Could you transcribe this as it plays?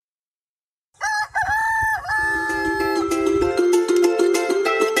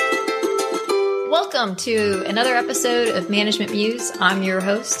Welcome to another episode of Management Muse. I'm your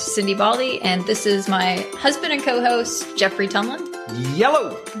host, Cindy Baldy, and this is my husband and co-host, Jeffrey Tumlin.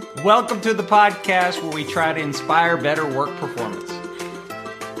 Yellow! Welcome to the podcast where we try to inspire better work performance.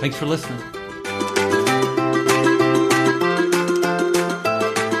 Thanks for listening.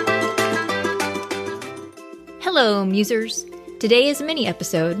 Hello, Musers. Today is a mini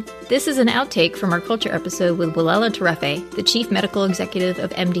episode. This is an outtake from our culture episode with Welela Tereffe, the Chief Medical Executive of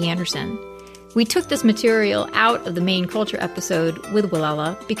MD Anderson. We took this material out of the main culture episode with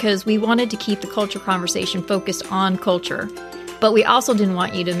Welela because we wanted to keep the culture conversation focused on culture, but we also didn't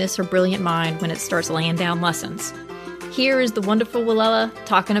want you to miss her brilliant mind when it starts laying down lessons. Here is the wonderful Welela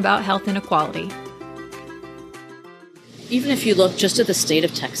talking about health inequality. Even if you look just at the state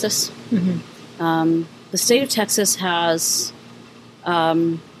of Texas, the state of Texas has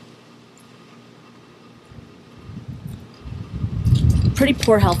pretty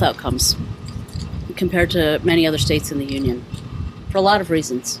poor health outcomes compared to many other states in the union for a lot of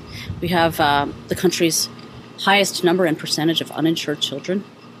reasons. We have the country's highest number and percentage of uninsured children.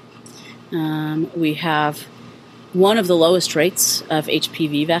 We have one of the lowest rates of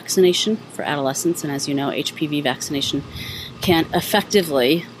HPV vaccination for adolescents, and as you know, HPV vaccination can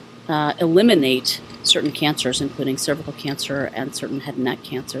effectively eliminate certain cancers, including cervical cancer and certain head and neck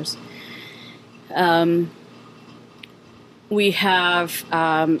cancers. We have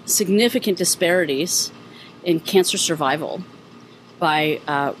significant disparities in cancer survival by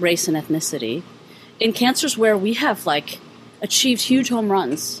race and ethnicity in cancers where we have achieved huge home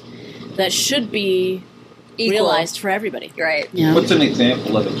runs that should be realized for everybody. Right. Yeah. What's an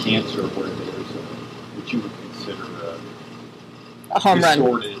example of a cancer where there's what you would consider a home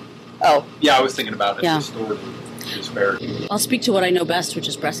distorted run? Oh. Yeah, I was thinking about a distorted disparity. I'll speak to what I know best, which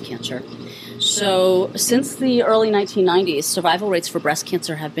is breast cancer. So since the early 1990s, survival rates for breast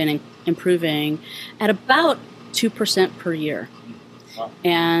cancer have been improving at about 2% per year. Wow.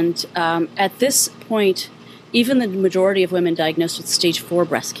 And at this point, even the majority of women diagnosed with stage 4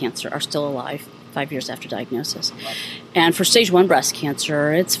 breast cancer are still alive 5 years after diagnosis. Wow. And for stage 1 breast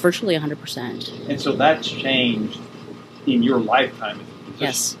cancer, it's virtually 100%. And so that's changed in your lifetime as a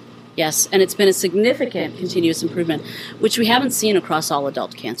physician. Yes, and it's been a significant continuous improvement, which we haven't seen across all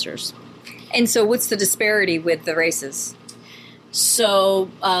adult cancers. And so what's the disparity with the races? So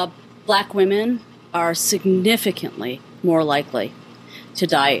black women are significantly more likely to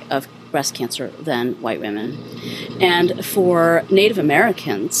die of breast cancer than white women. And for Native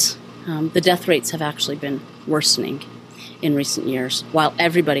Americans, the death rates have actually been worsening in recent years, while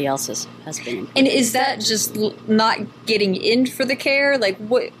everybody else has been improving. And is that just not getting in for the care?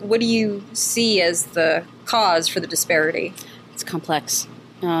 What do you see as the cause for the disparity? It's complex.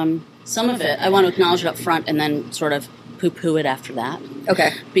 Some of it, I want to acknowledge it up front and then sort of poo-poo it after that.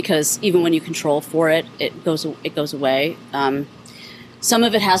 Okay. Because even when you control for it, it goes away. Some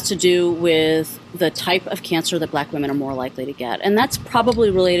of it has to do with the type of cancer that black women are more likely to get. And that's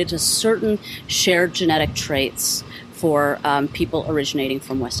probably related to certain shared genetic traits for people originating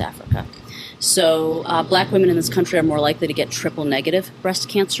from West Africa. So black women in this country are more likely to get triple-negative breast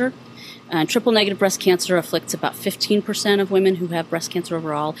cancer. And triple-negative breast cancer afflicts about 15% of women who have breast cancer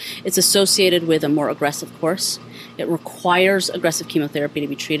overall. It's associated with a more aggressive course. It requires aggressive chemotherapy to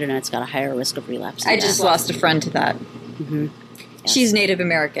be treated, and it's got a higher risk of relapse. I just lost a friend to that. Mm-hmm. Yes. She's Native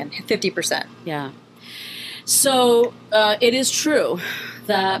American, 50%. Yeah. So it is true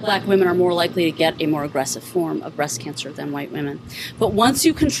that black women are more likely to get a more aggressive form of breast cancer than white women. But once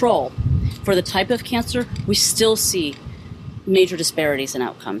you control for the type of cancer, we still see major disparities in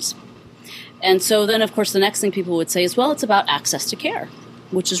outcomes. And so then, of course, the next thing people would say is, well, it's about access to care,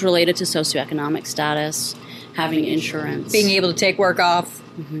 which is related to socioeconomic status, having insurance. Being able to take work off.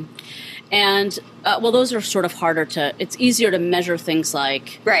 Mm-hmm. And, those are sort of harder to, it's easier to measure things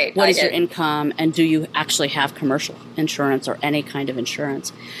like, what is your income, and do you actually have commercial insurance or any kind of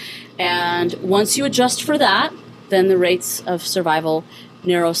insurance? And once you adjust for that, then the rates of survival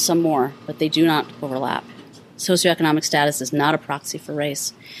narrow some more, but they do not overlap. Socioeconomic status is not a proxy for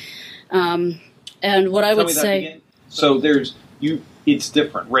race. And what I would say... So it's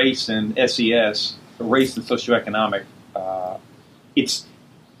different. Race and SES, race and socioeconomic, it's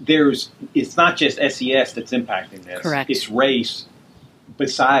not just SES that's impacting this. Correct. It's race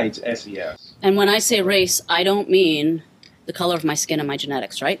besides SES. And when I say race, I don't mean the color of my skin and my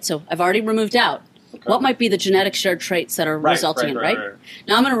genetics, right? So I've already removed out what might be the genetic shared traits that are resulting in, right?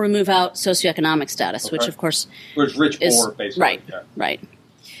 Now I'm going to remove out socioeconomic status, which of course... Where's rich, poor, basically. Right.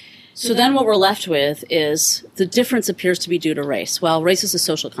 So then what we're left with is the difference appears to be due to race. Well, race is a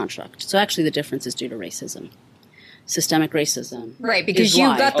social construct, so actually the difference is due to racism. systemic racism. Right, because is you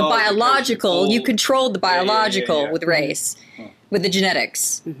why. got the biological, you controlled the biological yeah. with race, with the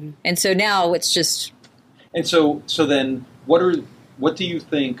genetics. Mm-hmm. And so now it's just... And so then what do you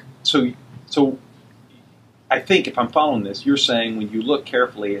think, so I think if I'm following this, you're saying when you look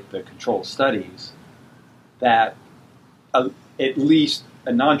carefully at the control studies that at least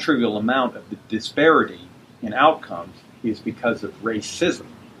a non-trivial amount of the disparity in outcomes is because of racism.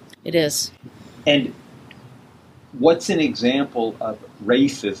 It is. And what's an example of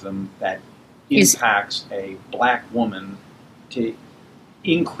racism that impacts a black woman to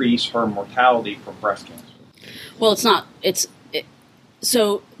increase her mortality from breast cancer? Well, it's not.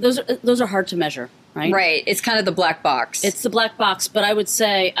 So those are hard to measure, right? Right. It's kind of the black box. It's the black box, but I would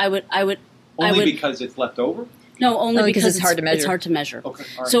say I would Only because it's left over? No, only because it's hard to measure. It's hard to measure. Okay.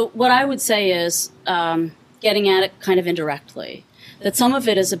 All right. So what I would say is, getting at it kind of indirectly, that some of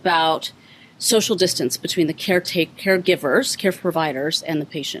it is about social distance between the caregivers, care providers, and the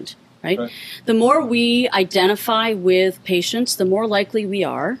patient, right? The more we identify with patients, the more likely we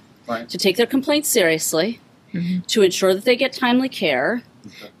are to take their complaints seriously, to ensure that they get timely care,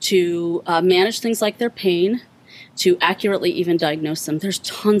 to manage things like their pain, to accurately even diagnose them. There's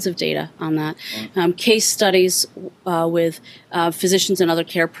tons of data on that. Case studies with physicians and other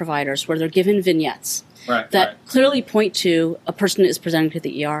care providers where they're given vignettes that clearly point to a person is presenting to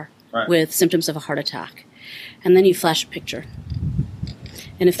the ER with symptoms of a heart attack. And then you flash a picture.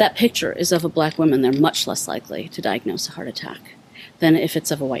 And if that picture is of a black woman, they're much less likely to diagnose a heart attack than if it's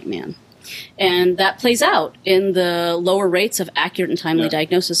of a white man. And that plays out in the lower rates of accurate and timely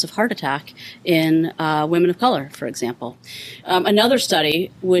diagnosis of heart attack in women of color, for example. Another study,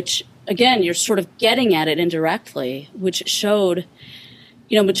 which, again, you're sort of getting at it indirectly, which showed,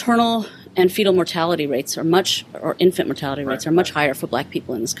 maternal and fetal mortality rates or infant mortality rates are much higher for black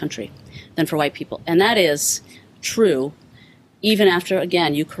people in this country than for white people. And that is true even after,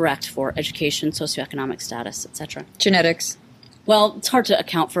 again, you correct for education, socioeconomic status, et cetera. Genetics. Well, it's hard to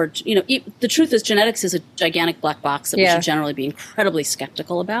account for, the truth is genetics is a gigantic black box that we should generally be incredibly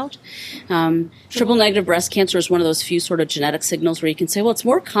skeptical about. Triple negative breast cancer is one of those few sort of genetic signals where you can say, well, it's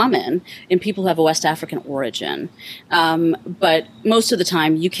more common in people who have a West African origin. But most of the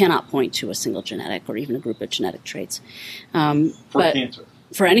time, you cannot point to a single genetic or even a group of genetic traits. For cancer?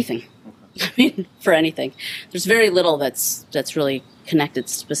 For anything. Okay. I mean, for anything. There's very little that's really connected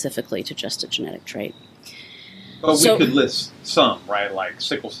specifically to just a genetic trait. But we could list some, right? Like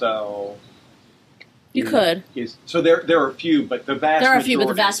sickle cell. You could. So there are a few, but the vast majority. There are a few, but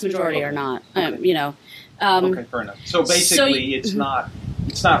the vast majority are not. Okay. Okay, fair enough. So basically, it's not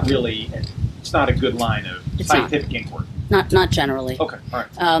a good line of scientific inquiry. Not generally. Okay, all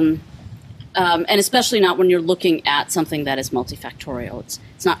right. And especially not when you're looking at something that is multifactorial.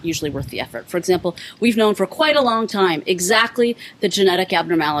 It's not usually worth the effort. For example, we've known for quite a long time exactly the genetic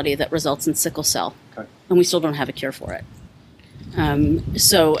abnormality that results in sickle cell. Okay. And we still don't have a cure for it.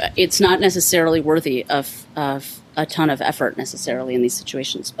 So it's not necessarily worthy of a ton of effort necessarily in these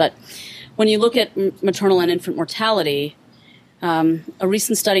situations. But when you look at maternal and infant mortality, a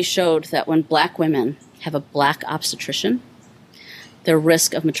recent study showed that when black women have a black obstetrician, their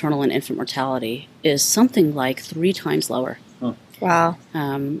risk of maternal and infant mortality is something like 3 times lower. Huh. Wow.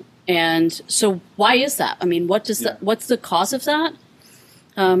 And so why is that? I mean, what's the cause of that?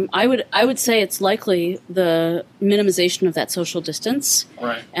 I would say it's likely the minimization of that social distance,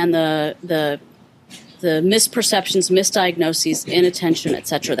 and the misperceptions, misdiagnoses, inattention, et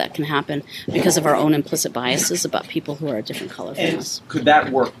cetera, that can happen because of our own implicit biases about people who are a different color from us. Could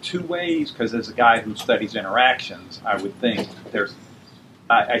that work 2 ways? Because as a guy who studies interactions, I would think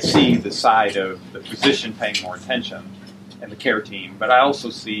I see the side of the physician paying more attention and the care team, but I also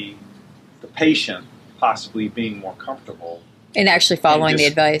see the patient possibly being more comfortable. And actually following the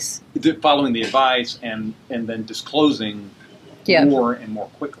advice. Following the advice and then disclosing more and more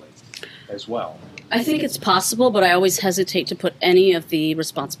quickly as well. I think it's possible, but I always hesitate to put any of the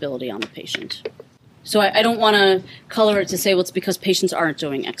responsibility on the patient. So I don't want to color it to say, well, it's because patients aren't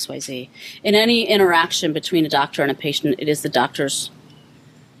doing X, Y, Z. In any interaction between a doctor and a patient, it is the doctor's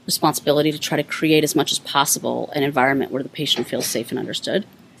responsibility to try to create as much as possible an environment where the patient feels safe and understood.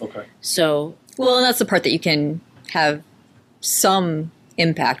 Okay. So, well, and that's the part that you can have some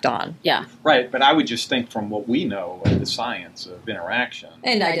impact on. Yeah. Right, but I would just think from what we know of the science of interaction.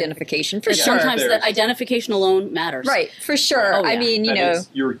 And identification, for sure. Sometimes the identification alone matters. Right, for sure. Oh, yeah. I mean,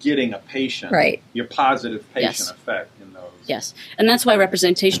 you're getting a patient, your positive patient effect in those. Yes, and that's why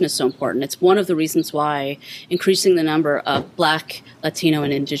representation is so important. It's one of the reasons why increasing the number of Black, Latino,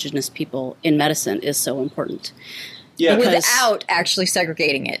 and Indigenous people in medicine is so important. Yeah, without actually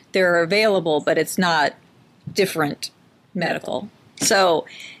segregating it. They're available, but it's not different medical. So,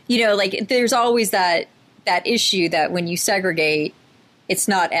 like there's always that issue that when you segregate, it's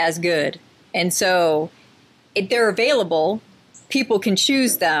not as good. And so if they're available, people can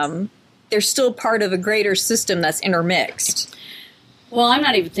choose them. They're still part of a greater system that's intermixed. Well, I'm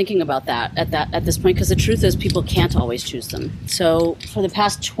not even thinking about that at this point, because the truth is people can't always choose them. So for the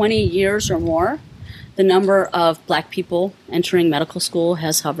past 20 years or more, the number of black people entering medical school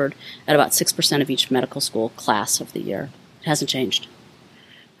has hovered at about 6% of each medical school class of the year. It hasn't changed.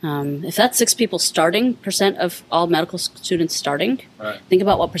 If that's 6 people starting, percent of all medical students starting, right. Think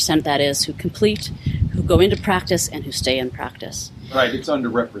about what percent that is who complete, who go into practice, and who stay in practice. Right, it's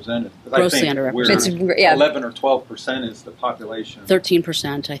underrepresented. Grossly underrepresented. 11 or 12% is the population.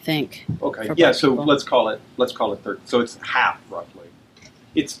 13%, I think. Okay, yeah. So people. let's call it 13. So it's half roughly.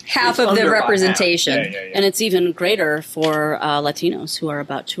 It's half of the representation, yeah. And it's even greater for Latinos, who are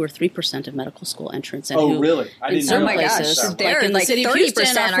about 2 or 3% of medical school entrants. And oh, who, really? I didn't know. some Oh my places, gosh, like they're in the like city of 30%,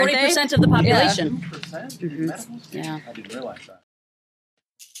 Houston, are 40% of the population. 2% in medical school? Yeah. I didn't realize that.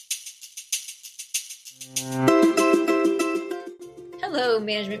 Hello,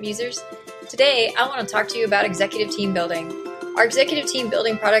 management musers. Today, I want to talk to you about executive team building. Our executive team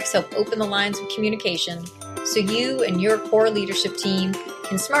building products help open the lines of communication so you and your core leadership team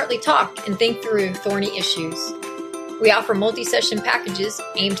can smartly talk and think through thorny issues. We offer multi-session packages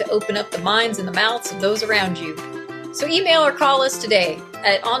aimed to open up the minds and the mouths of those around you. So email or call us today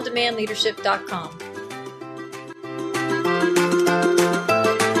at ondemandleadership.com.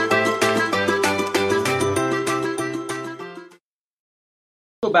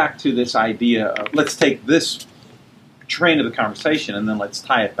 Go back to this idea of, let's take this train of the conversation and then let's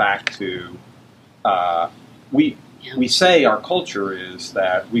tie it back to we say our culture is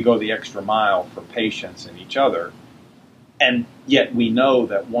that we go the extra mile for patients and each other, and yet we know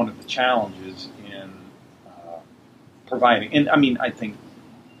that one of the challenges in providing, and I mean, I think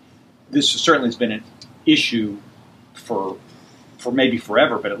this certainly has been an issue for maybe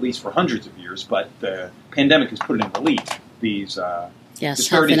forever, but at least for hundreds of years, but the pandemic has put it in relief, these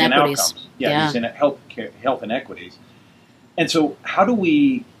disparities in outcomes. These health inequities. And so how do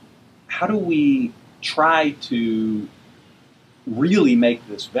we try to really make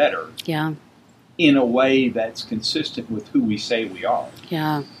this better in a way that's consistent with who we say we are?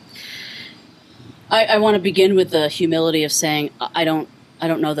 Yeah. I want to begin with the humility of saying I don't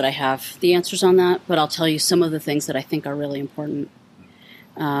know that I have the answers on that, but I'll tell you some of the things that I think are really important.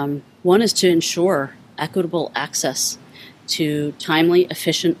 One is to ensure equitable access to timely,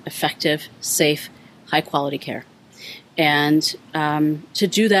 efficient, effective, safe, high-quality care. And to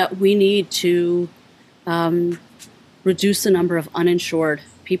do that, we need to reduce the number of uninsured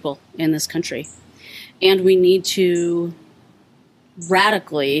people in this country. And we need to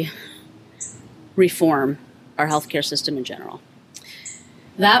radically reform our healthcare system in general.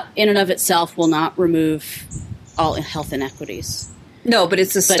 That, in and of itself, will not remove all health inequities. No, but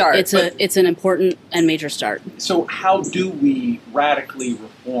it's a start. It's an important and major start. So how do we radically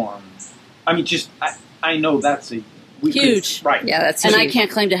reform? I mean, I know that's huge. Right. Yeah, that's and huge. I can't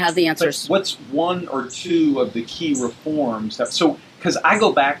claim to have the answers. But what's one or two of the key reforms because I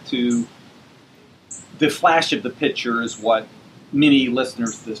go back to the flash of the picture is what many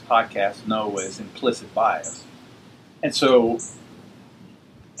listeners to this podcast know as implicit bias. And so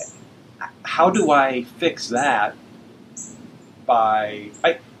how do I fix that?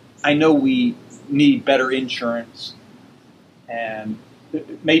 I know we need better insurance, and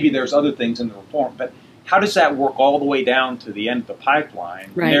maybe there's other things in the reform, but how does that work all the way down to the end of the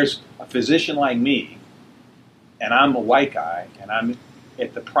pipeline? Right. And there's a physician like me, and I'm a white guy, and I'm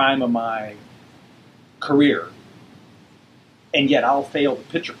at the prime of my career, and yet I'll fail the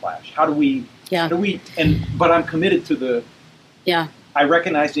picture flash. But I'm committed to I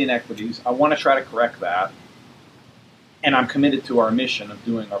recognize the inequities. I want to try to correct that. And I'm committed to our mission of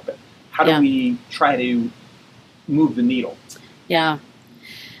doing our best. How do we try to move the needle? Yeah.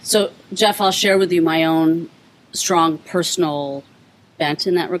 So, Jeff, I'll share with you my own strong personal bent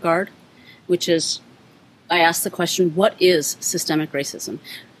in that regard, which is I ask the question, what is systemic racism?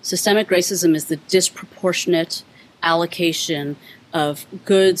 Systemic racism is the disproportionate allocation of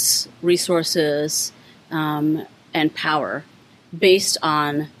goods, resources, and power based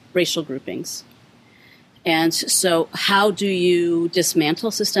on racial groupings. And so how do you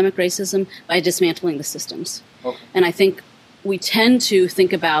dismantle systemic racism? By dismantling the systems. Okay. And I think we tend to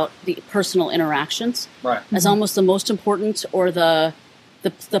think about the personal interactions as almost the most important or the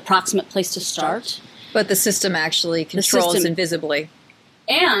proximate place to start. But the system actually controls invisibly.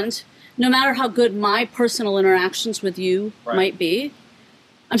 And no matter how good my personal interactions with you might be,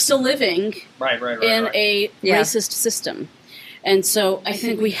 I'm still living in a racist system. And so I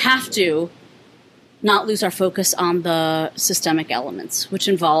think we have to not lose our focus on the systemic elements, which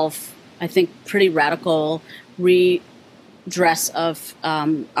involve, I think, pretty radical redress of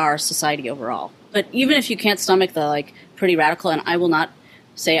our society overall. But even if you can't stomach the pretty radical, and I will not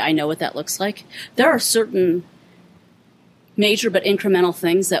say I know what that looks like, there are certain major but incremental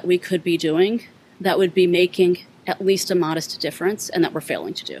things that we could be doing that would be making at least a modest difference, and that we're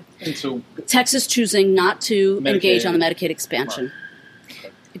failing to do. And so Texas choosing not to engage on the Medicaid expansion,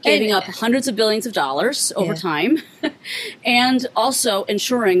 giving up hundreds of billions of dollars over time, and also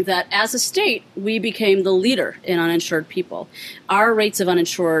ensuring that as a state, we became the leader in uninsured people. Our rates of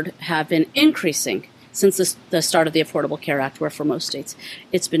uninsured have been increasing since the start of the Affordable Care Act, where for most states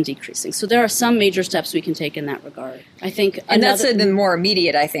it's been decreasing. So there are some major steps we can take in that regard. I think, and that's the more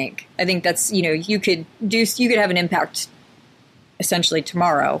immediate. I think that's you could have an impact essentially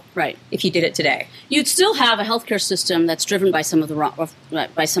tomorrow, right? If you did it today, you'd still have a healthcare system that's driven by some of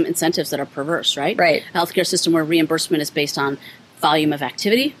by some incentives that are perverse, right? Right. A healthcare system where reimbursement is based on volume of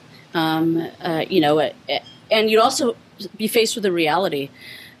activity, and you'd also be faced with the reality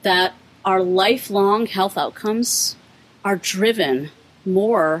that our lifelong health outcomes are driven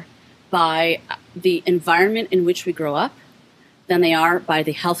more by the environment in which we grow up than they are by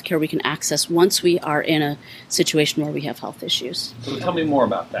the health care we can access once we are in a situation where we have health issues. So tell me more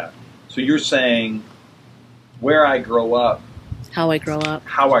about that. So you're saying where I grow up, how I grow up,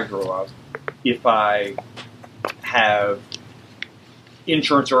 if I have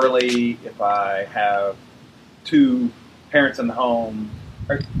insurance early, if I have two parents in the home,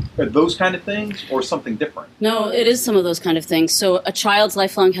 are those kind of things or something different? No, it is some of those kind of things. So a child's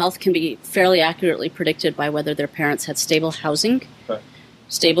lifelong health can be fairly accurately predicted by whether their parents had stable housing,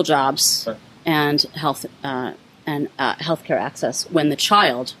 stable jobs, and healthcare access when the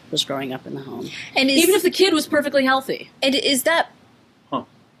child was growing up in the home. And even if the kid was perfectly healthy. And is that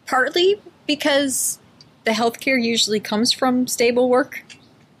partly because the healthcare usually comes from stable work?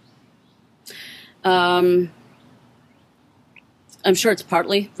 I'm sure it's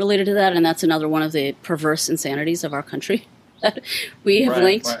partly related to that, and that's another one of the perverse insanities of our country. We have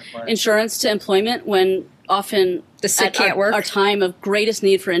linked insurance to employment when often the sick can't work. Our time of greatest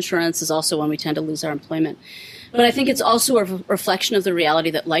need for insurance is also when we tend to lose our employment. But I think it's also a reflection of the reality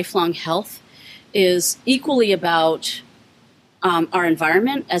that lifelong health is equally about our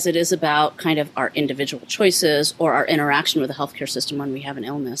environment as it is about kind of our individual choices or our interaction with the healthcare system when we have an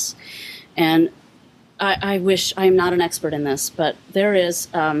illness. And I wish I'm not an expert in this, but there is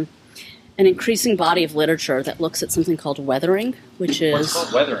an increasing body of literature that looks at something called weathering, which is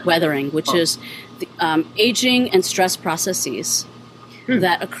the, aging and stress processes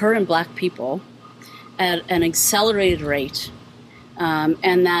that occur in Black people at an accelerated rate,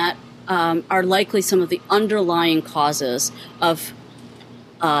 and that are likely some of the underlying causes of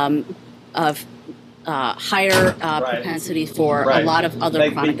higher propensity for a lot of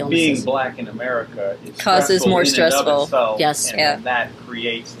other chronic illnesses. Being Black in America is causes more stressful. Itself, yes, and that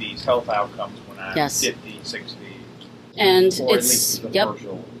creates these health outcomes when I'm 50, 60. And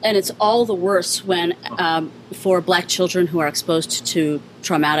it's all the worse when for Black children who are exposed to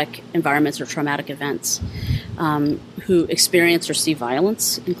traumatic environments or traumatic events, who experience or see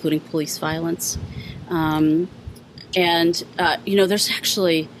violence, including police violence, there's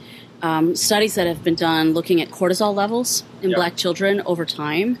actually studies that have been done looking at cortisol levels in Black children over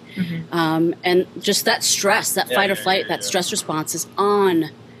time, and just that stress, that fight or flight, that stress response is on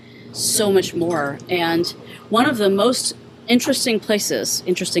so much more. And one of the most interesting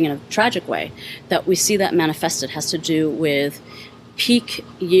in a tragic way, that we see that manifested has to do with peak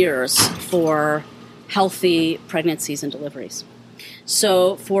years for healthy pregnancies and deliveries.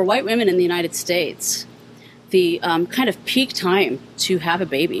 So for white women in the United States, the kind of peak time to have a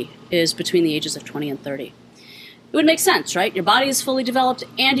baby is between the ages of 20 and 30. It would make sense, right? Your body is fully developed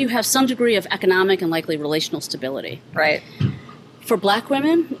and you have some degree of economic and likely relational stability. Right. For Black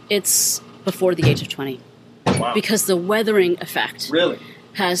women, it's before the age of 20. Wow. Because the weathering effect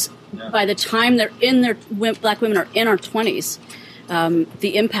has, by the time Black women are in our 20s,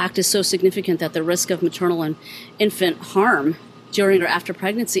 the impact is so significant that the risk of maternal and infant harm during or after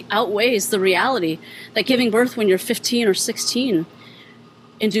pregnancy outweighs the reality that giving birth when you're 15 or 16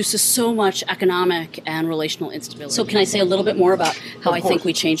 induces so much economic and relational instability. So can I say a little bit more about how I think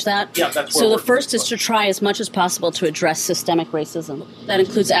we change that? Yeah, that's so the first is to try as much as possible to address systemic racism. That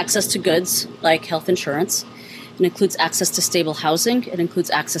includes access to goods like health insurance. It includes access to stable housing. It includes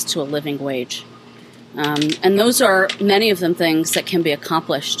access to a living wage. And those are, many of them, things that can be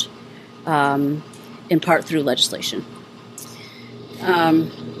accomplished in part through legislation.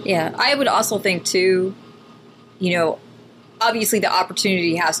 Yeah, I would also think too, obviously the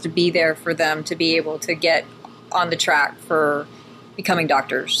opportunity has to be there for them to be able to get on the track for becoming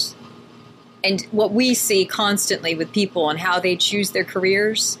doctors. And what we see constantly with people and how they choose their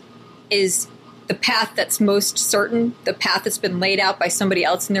careers is the path that's most certain, the path that's been laid out by somebody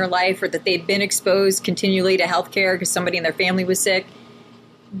else in their life, or that they've been exposed continually to healthcare because somebody in their family was sick.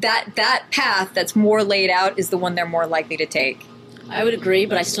 That path that's more laid out is the one they're more likely to take. I would agree,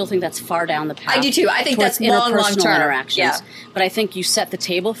 but I still think that's far down the path. I do too. I think that's long term interactions. Yeah. But I think you set the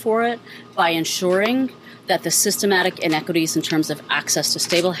table for it by ensuring that the systematic inequities in terms of access to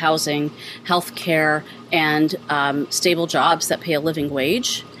stable housing, health care, and stable jobs that pay a living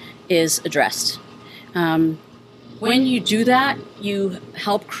wage is addressed. When you do that, you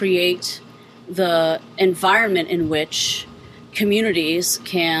help create the environment in which communities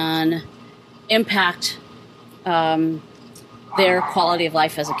can impact their quality of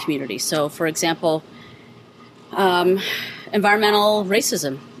life as a community. So, for example, environmental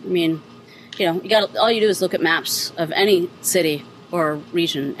racism. I mean, all you do is look at maps of any city or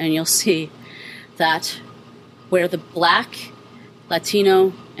region, and you'll see that where the Black,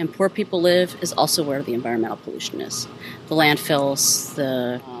 Latino, and poor people live is also where the environmental pollution is. The landfills,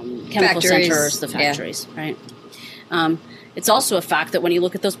 the chemical centers, the factories, right? It's also a fact that when you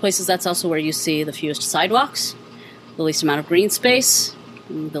look at those places, that's also where you see the fewest sidewalks, the least amount of green space,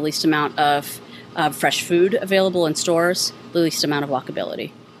 the least amount of fresh food available in stores, the least amount of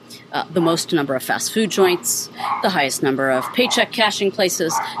walkability. The most number of fast food joints, the highest number of paycheck cashing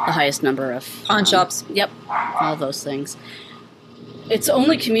places, the highest number of pawn shops. Yep, all those things. It's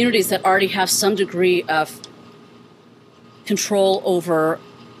only communities that already have some degree of control over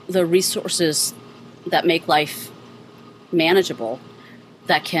the resources that make life manageable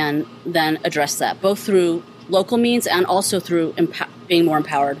that can then address that, both through local means and also through being more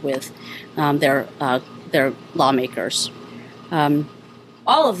empowered with their lawmakers.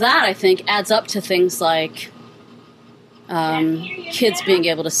 All of that, I think, adds up to things like kids being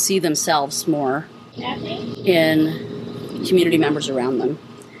able to see themselves more in community members around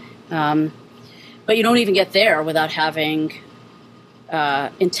them. But you don't even get there without having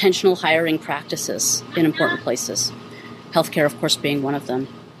intentional hiring practices in important places. Healthcare, of course, being one of them.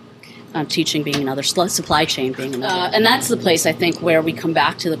 Teaching being another, supply chain being another. And that's the place, I think, where we come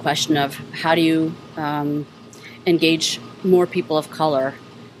back to the question of how do you engage more people of color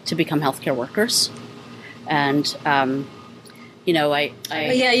to become healthcare workers. And,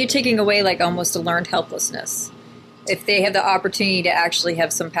 you're taking away like almost a learned helplessness. If they have the opportunity to actually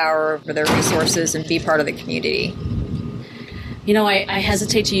have some power over their resources and be part of the community. I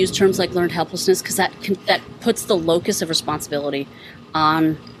hesitate to use terms like learned helplessness because that puts the locus of responsibility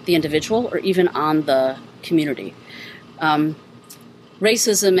on the individual or even on the community.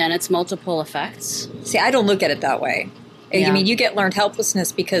 Racism and its multiple effects. See, I don't look at it that way. Yeah. I mean, you get learned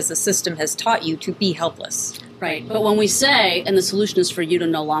helplessness because the system has taught you to be helpless. Right. But when we say, and the solution is for you to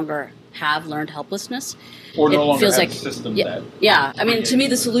no longer have learned helplessness, or no longer feels have like a system yeah, that... Yeah. I mean, to me,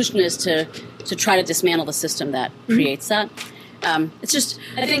 the solution is to try to dismantle the system that creates that. It's just,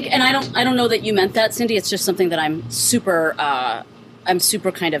 I think, and I don't know that you meant that, Cindy. It's just something that I'm super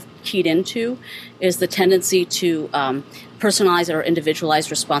kind of keyed into, is the tendency to personalize or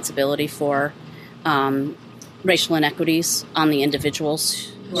individualize responsibility for racial inequities on the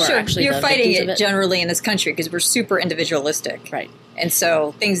individuals who are actually you're the fighting victims of it generally in this country because we're super individualistic. Right. And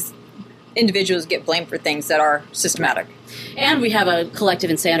so individuals get blamed for things that are systematic. And we have a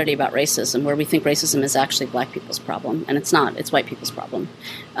collective insanity about racism where we think racism is actually black people's problem, and it's not. It's white people's problem.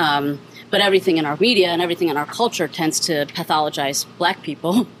 But everything in our media and everything in our culture tends to pathologize black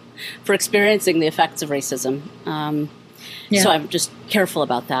people for experiencing the effects of racism. So I'm just careful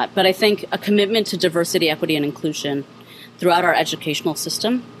about that. But I think a commitment to diversity, equity, and inclusion throughout our educational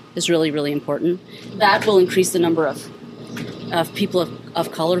system is really, really important. That will increase the number of people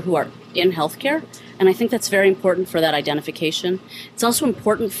of color who are in healthcare, and I think that's very important for that identification. It's also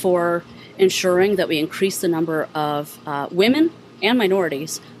important for ensuring that we increase the number of women and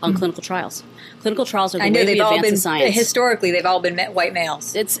minorities on clinical trials. Clinical trials are the way we advance in science. Historically, they've all been white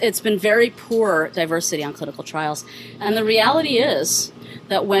males. It's been very poor diversity on clinical trials. And the reality is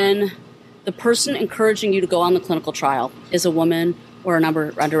that when the person encouraging you to go on the clinical trial is a woman or an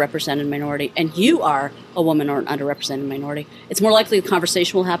underrepresented minority, and you are a woman or an underrepresented minority, it's more likely the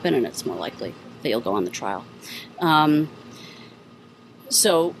conversation will happen, and it's more likely that you'll go on the trial.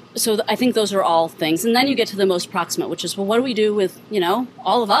 So I think those are all things. And then you get to the most proximate, which is, well, what do we do with,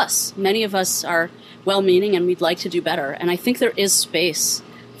 all of us? Many of us are well-meaning and we'd like to do better. And I think there is space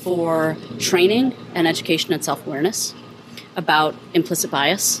for training and education and self-awareness. about implicit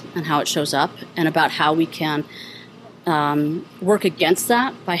bias and how it shows up, and about how we can work against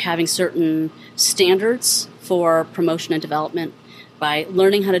that by having certain standards for promotion and development, by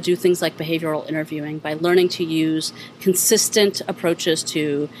learning how to do things like behavioral interviewing, by learning to use consistent approaches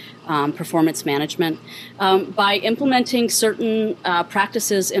to performance management, by implementing certain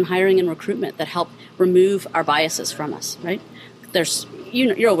practices in hiring and recruitment that help remove our biases from us, right?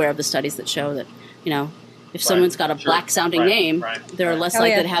 You're aware of the studies that show that, if someone's got a black-sounding name, they're less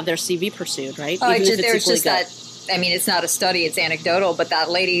likely to have their CV pursued, right? It's not a study, it's anecdotal, but that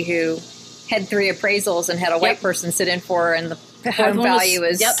lady who had 3 appraisals and had a white person sit in for her, and the home value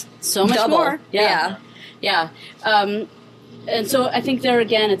is so much double. more. Yeah. And so I think there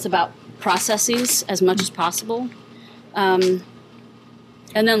again, it's about processes as much as possible. And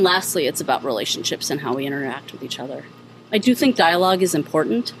then lastly, it's about relationships and how we interact with each other. I do think dialogue is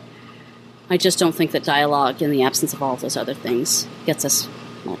important. I just don't think that dialogue, in the absence of all of those other things, gets us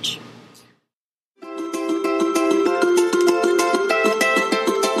much.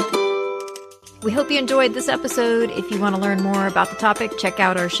 We hope you enjoyed this episode. If you want to learn more about the topic, check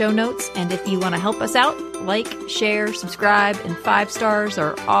out our show notes. And if you want to help us out, like, share, subscribe, and 5 stars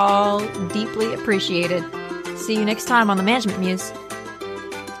are all deeply appreciated. See you next time on The Management Muse.